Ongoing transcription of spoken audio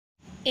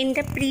In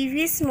the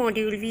previous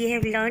module, we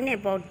have learned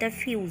about the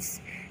fuels.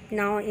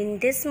 Now, in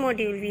this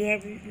module,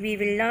 we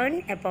will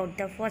learn about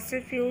the fossil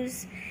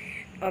fuels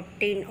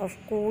obtained of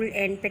coal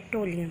and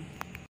petroleum.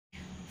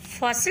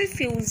 Fossil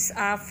fuels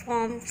are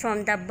formed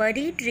from the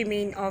buried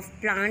remains of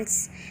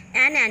plants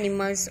and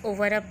animals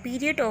over a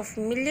period of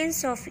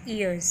millions of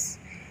years.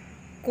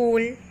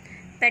 Coal,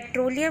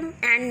 petroleum,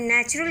 and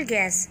natural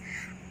gas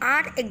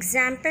are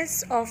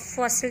examples of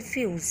fossil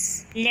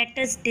fuels. Let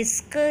us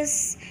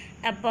discuss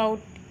about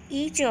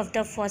each of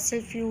the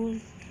fossil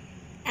fuels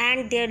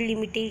and their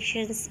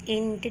limitations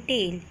in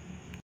detail.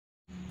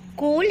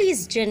 Coal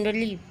is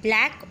generally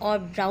black or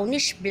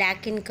brownish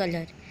black in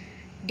color.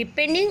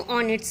 Depending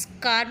on its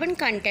carbon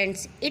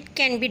contents, it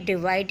can be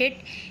divided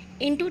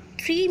into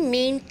three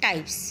main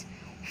types.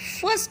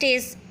 First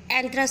is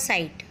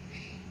anthracite.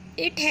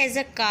 It has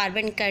a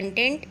carbon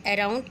content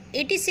around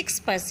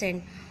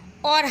 86%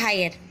 or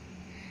higher,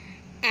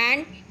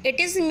 and it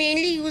is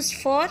mainly used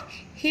for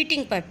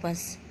heating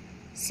purpose.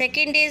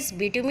 Second is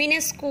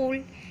bituminous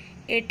coal.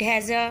 It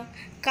has a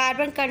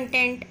carbon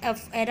content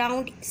of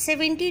around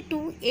 70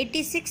 to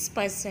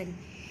 86%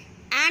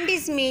 and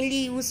is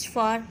mainly used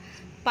for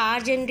power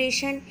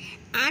generation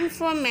and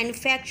for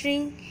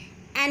manufacturing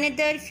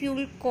another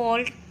fuel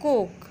called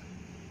coke.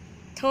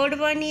 Third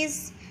one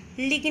is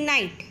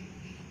lignite.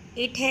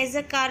 It has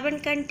a carbon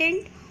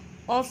content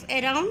of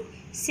around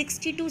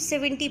 60 to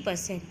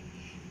 70%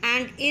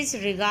 and is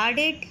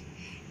regarded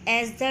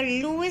as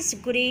the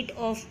lowest grade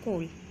of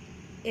coal.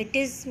 It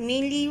is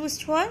mainly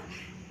used for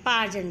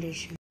power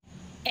generation.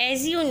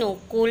 As you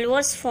know, coal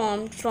was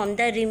formed from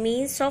the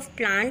remains of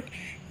plant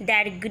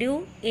that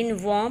grew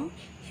in warm,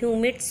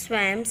 humid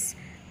swamps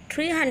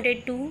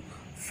 300 to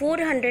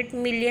 400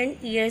 million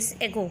years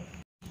ago.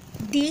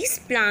 These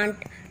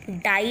plants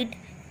died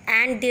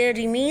and their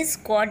remains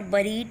got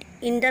buried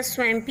in the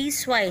swampy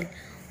soil.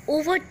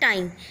 Over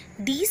time,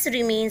 these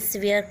remains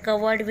were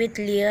covered with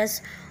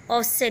layers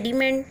of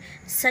sediment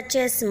such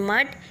as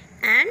mud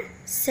and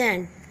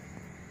sand.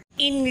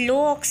 In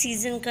low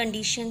oxygen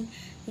condition,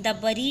 the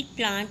buried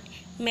plant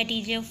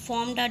material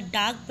formed a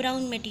dark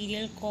brown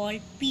material called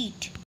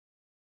peat.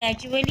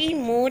 Gradually,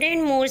 more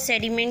and more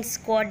sediments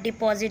got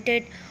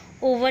deposited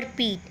over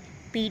peat.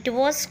 Peat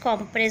was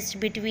compressed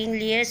between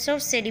layers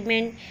of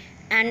sediment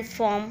and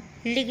formed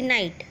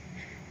lignite.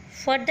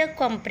 Further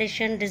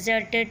compression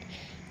resulted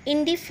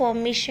in the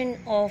formation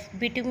of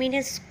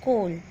bituminous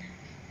coal.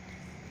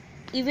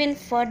 Even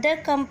further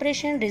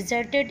compression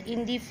resulted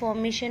in the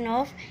formation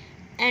of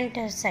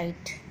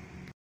anthracite.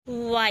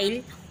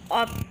 While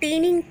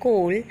obtaining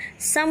coal,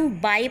 some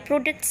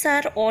byproducts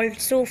are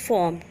also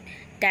formed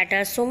that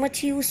are so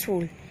much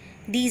useful.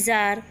 These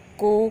are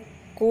coke,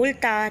 coal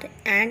tar,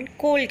 and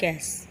coal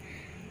gas.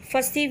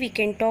 Firstly, we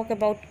can talk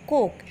about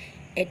coke.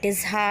 It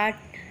is hard,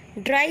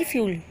 dry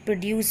fuel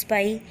produced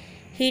by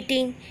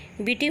heating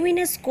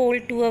bituminous coal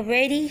to a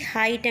very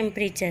high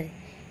temperature.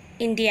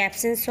 In the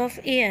absence of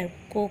air,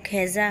 coke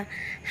has a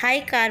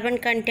high carbon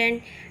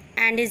content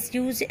and is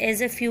used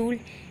as a fuel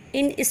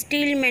in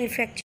steel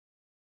manufacturing.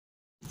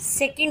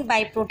 Second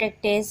byproduct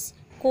is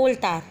coal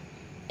tar.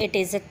 It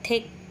is a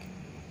thick,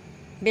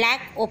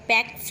 black,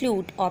 opaque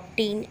fluid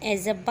obtained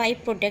as a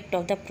byproduct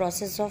of the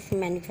process of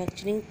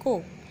manufacturing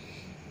coke.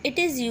 It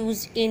is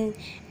used in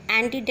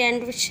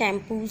anti-dandruff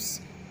shampoos,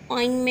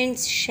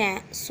 ointments,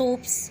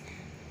 soaps,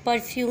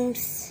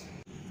 perfumes.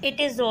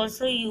 It is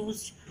also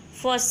used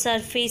for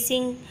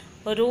surfacing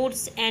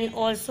roads and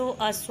also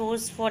a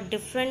source for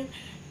different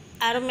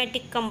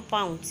aromatic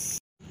compounds.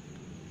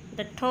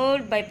 The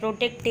third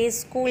byproduct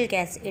is coal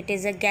gas. It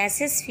is a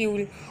gaseous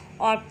fuel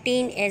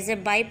obtained as a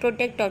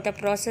byproduct of the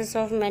process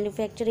of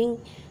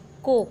manufacturing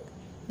coke.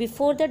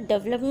 Before the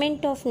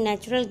development of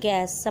natural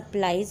gas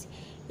supplies,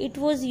 it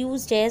was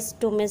used as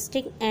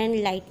domestic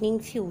and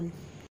lighting fuel.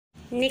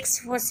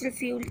 Next fossil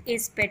fuel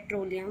is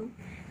petroleum.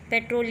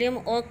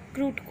 Petroleum or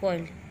crude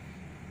oil.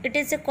 It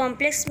is a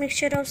complex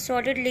mixture of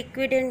solid,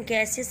 liquid, and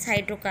gaseous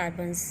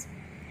hydrocarbons.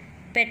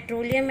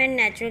 Petroleum and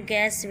natural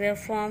gas were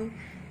formed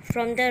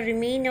from the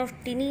remains of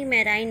tiny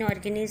marine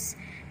organisms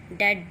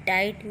that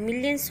died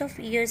millions of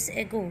years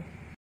ago.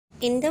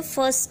 In the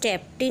first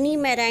step, tiny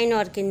marine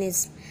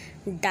organisms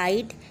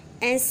died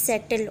and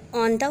settled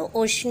on the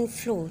ocean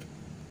floor.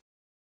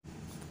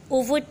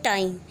 Over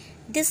time,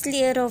 this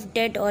layer of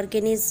dead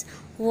organisms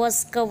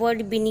was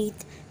covered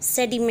beneath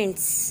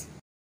sediments.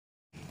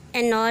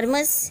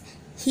 Enormous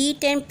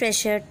heat and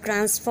pressure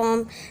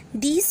transformed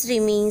these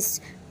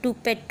remains to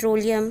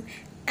petroleum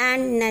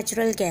and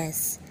natural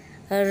gas,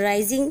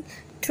 rising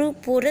through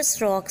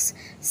porous rocks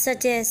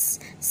such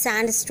as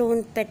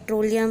sandstone.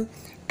 Petroleum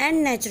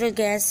and natural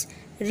gas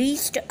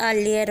reached a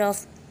layer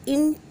of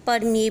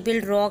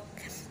impermeable rock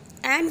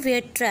and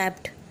were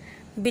trapped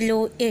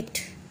below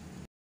it.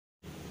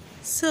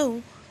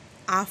 So,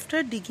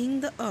 after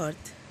digging the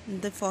earth,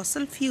 the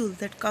fossil fuel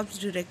that comes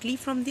directly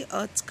from the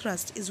earth's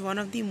crust is one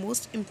of the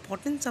most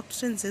important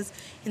substances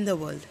in the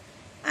world,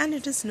 and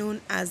it is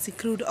known as the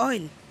crude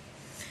oil.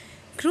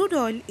 Crude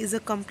oil is a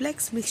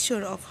complex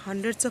mixture of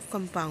hundreds of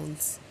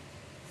compounds.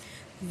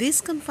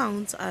 These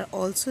compounds are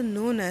also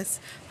known as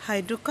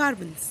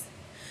hydrocarbons.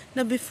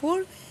 Now,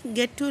 before we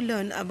get to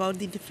learn about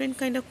the different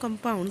kind of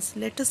compounds,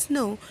 let us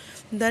know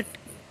that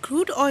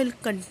crude oil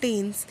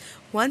contains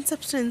one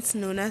substance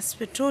known as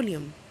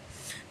petroleum.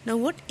 Now,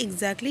 what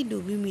exactly do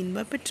we mean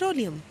by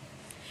petroleum?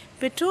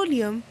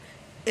 Petroleum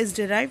is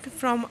derived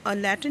from a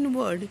Latin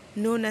word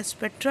known as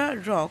petra,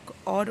 rock,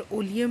 or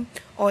oleum,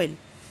 oil,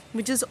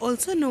 which is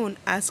also known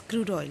as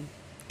crude oil.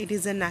 It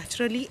is a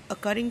naturally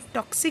occurring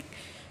toxic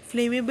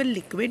flammable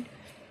liquid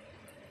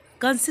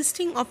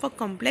consisting of a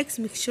complex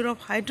mixture of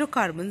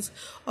hydrocarbons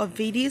of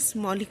various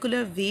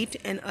molecular weight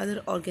and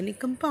other organic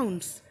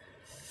compounds.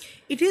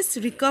 It is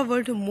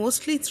recovered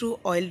mostly through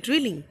oil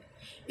drilling.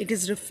 It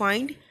is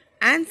refined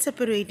and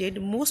separated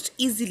most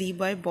easily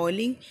by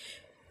boiling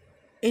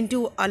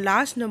into a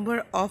large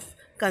number of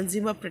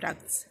consumer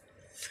products.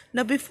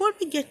 Now, before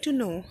we get to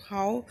know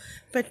how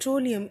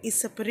petroleum is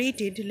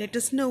separated, let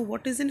us know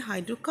what is in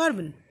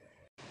hydrocarbon.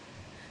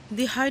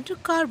 The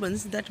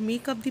hydrocarbons that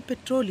make up the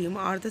petroleum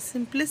are the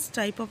simplest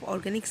type of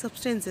organic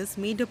substances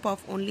made up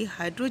of only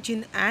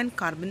hydrogen and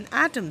carbon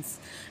atoms,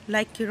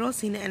 like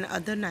kerosene and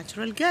other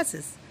natural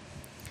gases.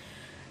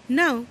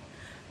 Now,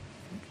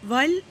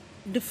 while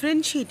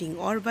differentiating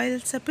or while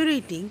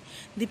separating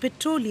the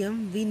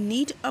petroleum, we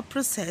need a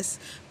process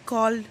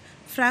called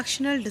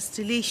fractional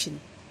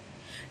distillation.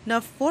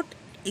 Now, what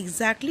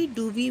exactly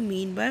do we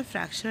mean by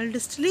fractional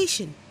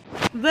distillation?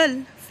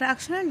 Well,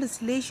 fractional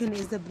distillation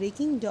is the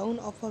breaking down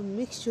of a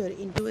mixture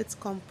into its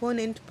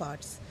component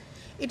parts.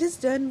 It is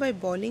done by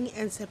boiling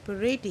and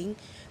separating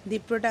the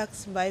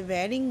products by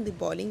varying the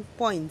boiling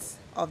points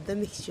of the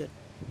mixture.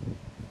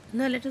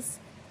 Now, let us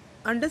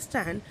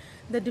understand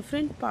the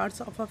different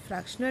parts of a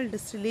fractional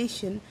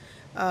distillation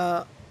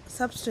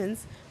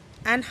substance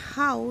and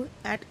how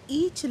at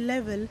each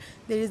level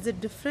there is a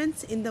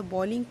difference in the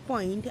boiling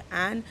point,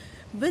 and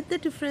with the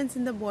difference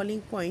in the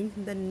boiling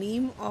point the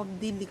name of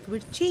the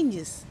liquid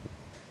changes.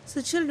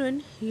 So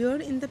children, here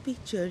in the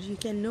picture you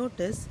can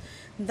notice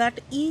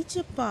that each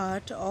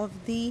part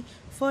of the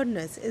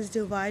furnace is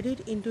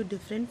divided into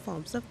different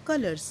forms of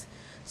colors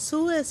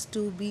so as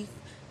to be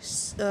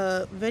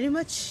very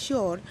much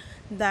sure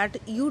that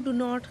you do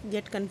not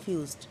get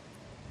confused.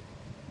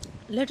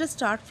 Let us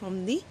start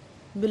from the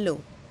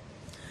below.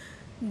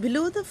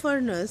 Below the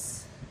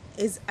furnace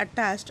is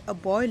attached a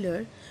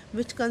boiler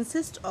which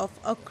consists of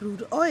a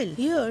crude oil.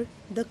 Here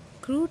the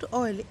crude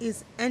oil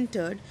is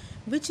entered,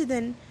 which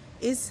then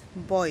is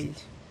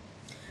boiled.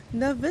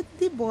 Now with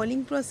the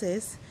boiling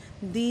process,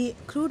 the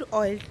crude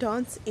oil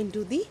turns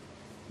into the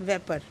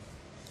vapor.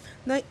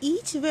 Now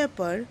each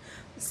vapor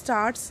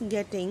starts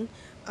getting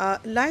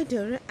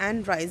lighter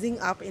and rising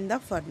up in the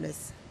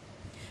furnace.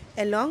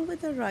 Along with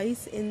the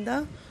rise in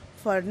the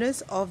furnace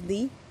of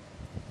the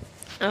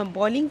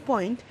boiling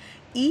point,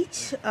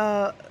 each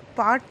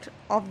part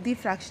of the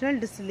fractional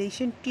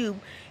distillation tube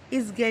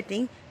is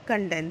getting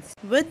condensed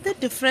with the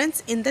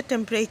difference in the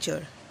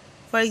temperature.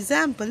 For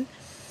example,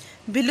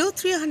 below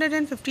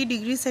 350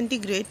 degrees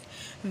centigrade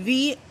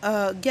we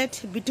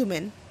get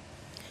bitumen.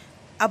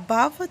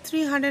 Above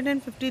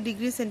 350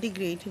 degrees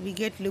centigrade we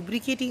get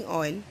lubricating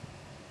oil,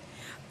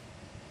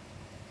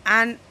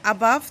 and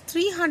above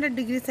 300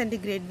 degrees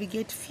centigrade we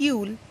get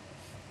fuel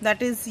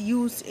that is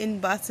used in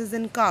buses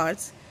and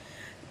cars.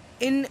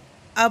 In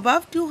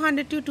above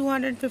 200 to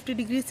 250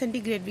 degrees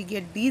centigrade we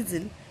get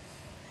diesel.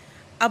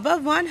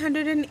 Above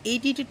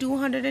 180 to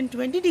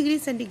 220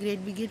 degrees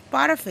centigrade we get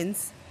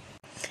paraffins.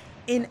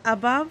 In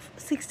above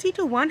 60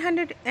 to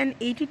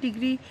 180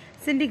 degree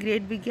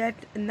centigrade we get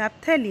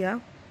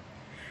naphthalene,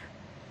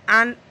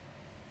 and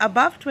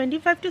above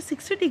 25 to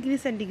 60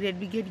 degrees centigrade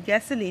we get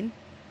gasoline,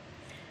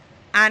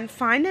 and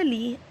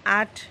finally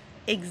at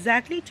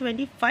exactly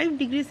 25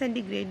 degrees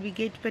centigrade we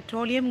get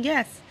petroleum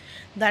gas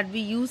that we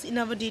use in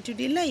our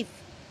day-to-day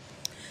life.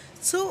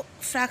 So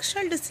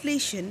fractional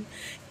distillation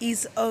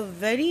is a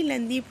very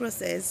lengthy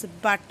process,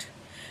 but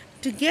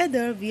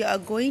together we are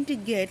going to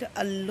get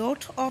a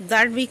lot of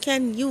that we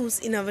can use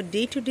in our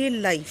day-to-day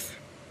life,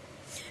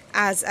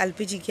 as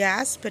LPG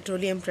gas,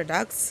 petroleum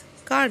products,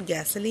 car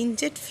gasoline,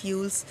 jet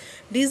fuels,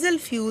 diesel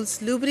fuels,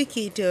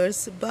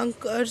 lubricators,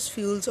 bunkers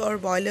fuels or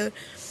boiler,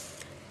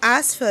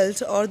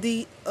 asphalt or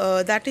the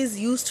that is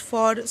used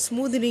for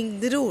smoothing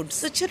the roads.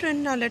 So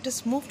children, now let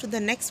us move to the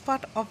next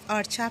part of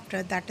our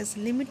chapter, that is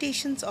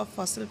limitations of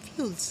fossil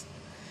fuels.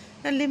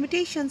 Now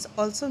limitations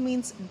also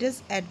means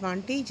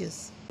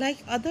disadvantages. Like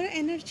other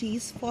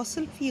energies,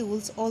 fossil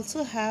fuels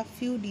also have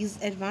few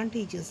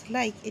disadvantages,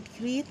 like it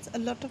creates a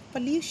lot of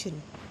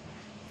pollution.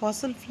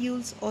 Fossil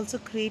fuels also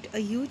create a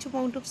huge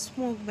amount of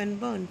smoke when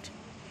burnt.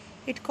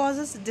 It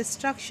causes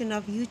destruction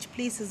of huge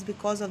places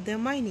because of their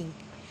mining.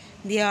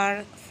 They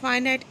are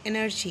finite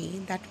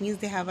energy, that means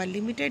they have a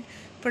limited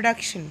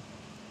production,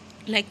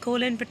 like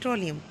coal and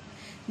petroleum.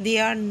 They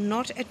are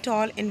not at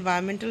all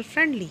environmental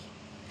friendly.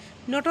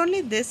 Not only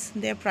this,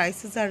 their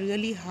prices are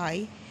really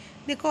high,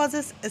 they cause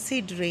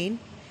acid rain,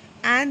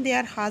 and they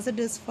are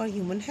hazardous for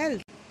human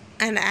health.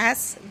 And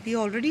as we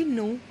already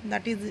know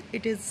that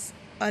it is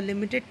a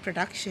limited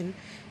production,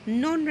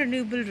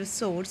 non-renewable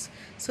resource,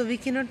 so we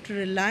cannot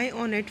rely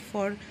on it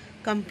for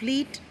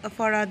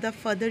the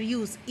further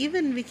use.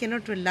 Even we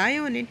cannot rely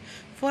on it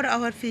for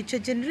our future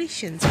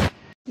generations.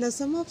 Now,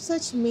 some of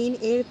such main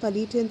air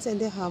pollutants and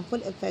their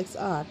harmful effects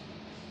are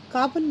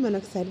carbon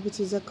monoxide, which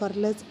is a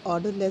colorless,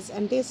 odorless,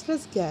 and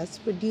tasteless gas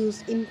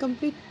produced in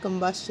complete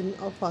combustion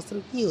of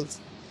fossil fuels,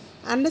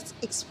 and its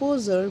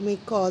exposure may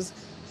cause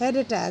heart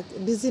attack,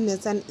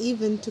 dizziness, and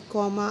even to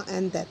coma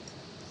and death.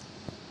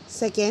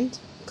 Second,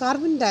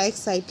 carbon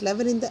dioxide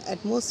level in the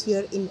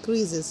atmosphere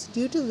increases,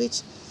 due to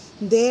which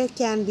there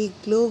can be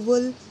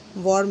global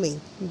warming,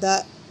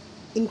 the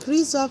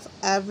increase of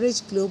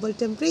average global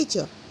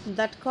temperature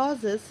that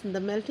causes the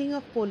melting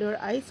of polar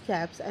ice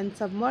caps and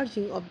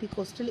submerging of the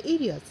coastal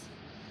areas.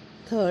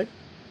 Third,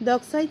 the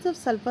oxides of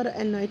sulfur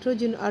and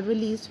nitrogen are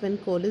released when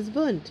coal is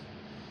burnt,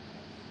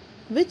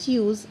 which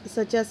use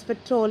such as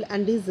petrol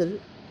and diesel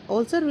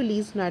also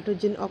release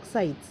nitrogen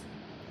oxides.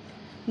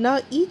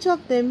 Now, each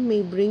of them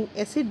may bring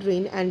acid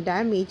rain and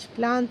damage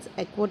plants,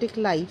 aquatic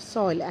life,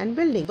 soil, and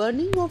buildings.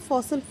 Burning of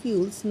fossil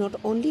fuels not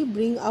only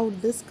bring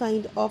out this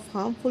kind of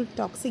harmful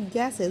toxic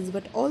gases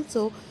but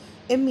also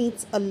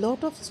emits a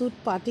lot of soot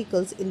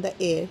particles in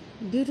the air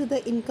due to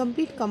the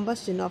incomplete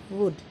combustion of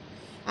wood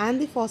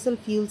and the fossil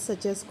fuels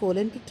such as coal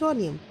and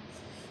petroleum.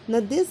 Now,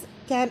 this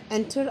can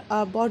enter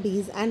our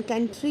bodies and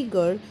can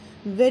trigger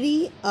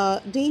very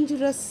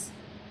dangerous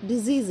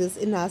diseases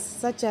in us,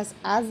 such as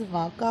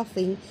asthma,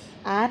 coughing,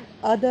 and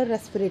other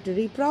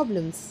respiratory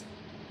problems.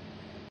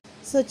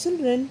 So,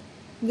 children,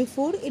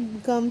 before it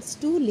becomes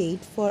too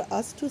late for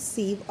us to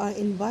save our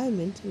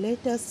environment,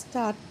 let us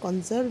start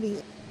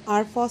conserving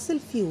our fossil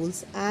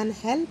fuels and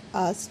help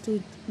us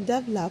to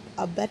develop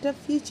a better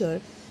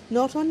future,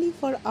 not only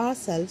for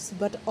ourselves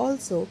but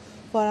also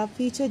for our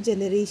future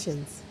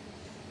generations.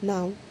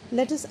 Now,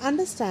 let us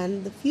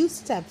understand the few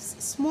steps,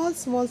 small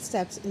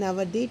steps in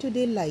our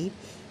day-to-day life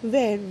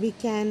where we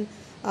can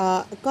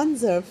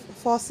conserve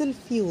fossil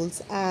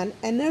fuels and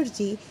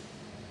energy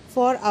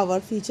for our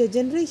future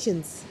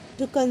generations.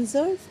 To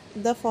conserve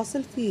the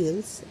fossil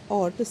fuels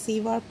or to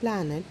save our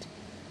planet,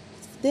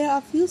 there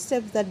are few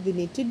steps that we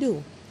need to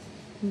do.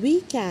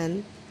 We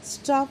can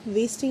stop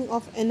wasting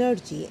of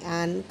energy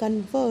and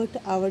convert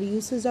our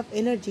uses of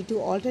energy to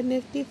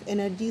alternative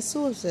energy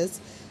sources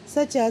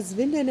such as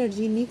wind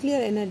energy, nuclear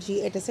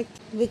energy, etc.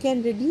 We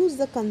can reduce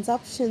the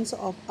consumptions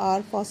of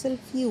our fossil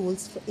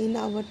fuels in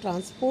our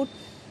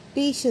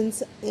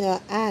transportations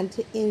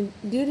and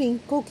during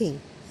cooking.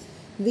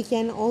 We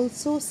can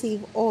also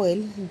save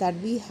oil that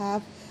we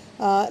have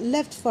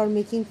left for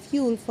making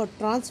fuel for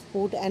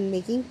transport and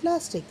making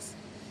plastics.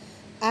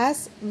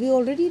 As we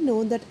already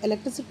know that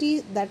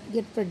electricity that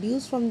get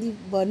produced from the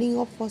burning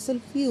of fossil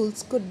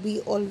fuels could be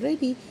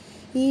already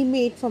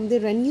made from the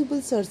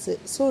renewable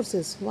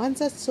sources. One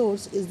such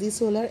source is the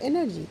solar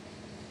energy.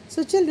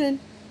 So children,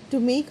 to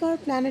make our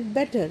planet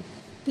better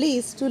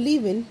place to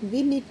live in,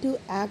 we need to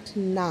act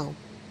now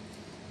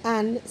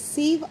and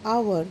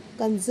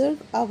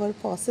conserve our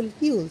fossil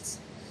fuels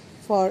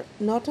for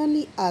not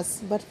only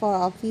us but for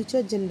our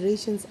future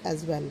generations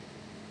as well.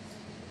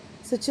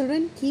 So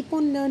children, keep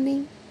on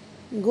learning,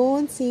 go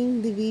on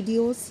seeing the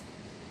videos,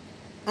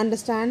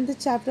 understand the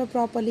chapter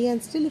properly,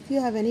 and still if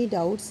you have any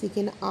doubts you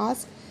can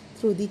ask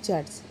through the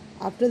chats.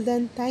 Up till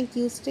then, thank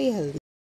you, stay healthy.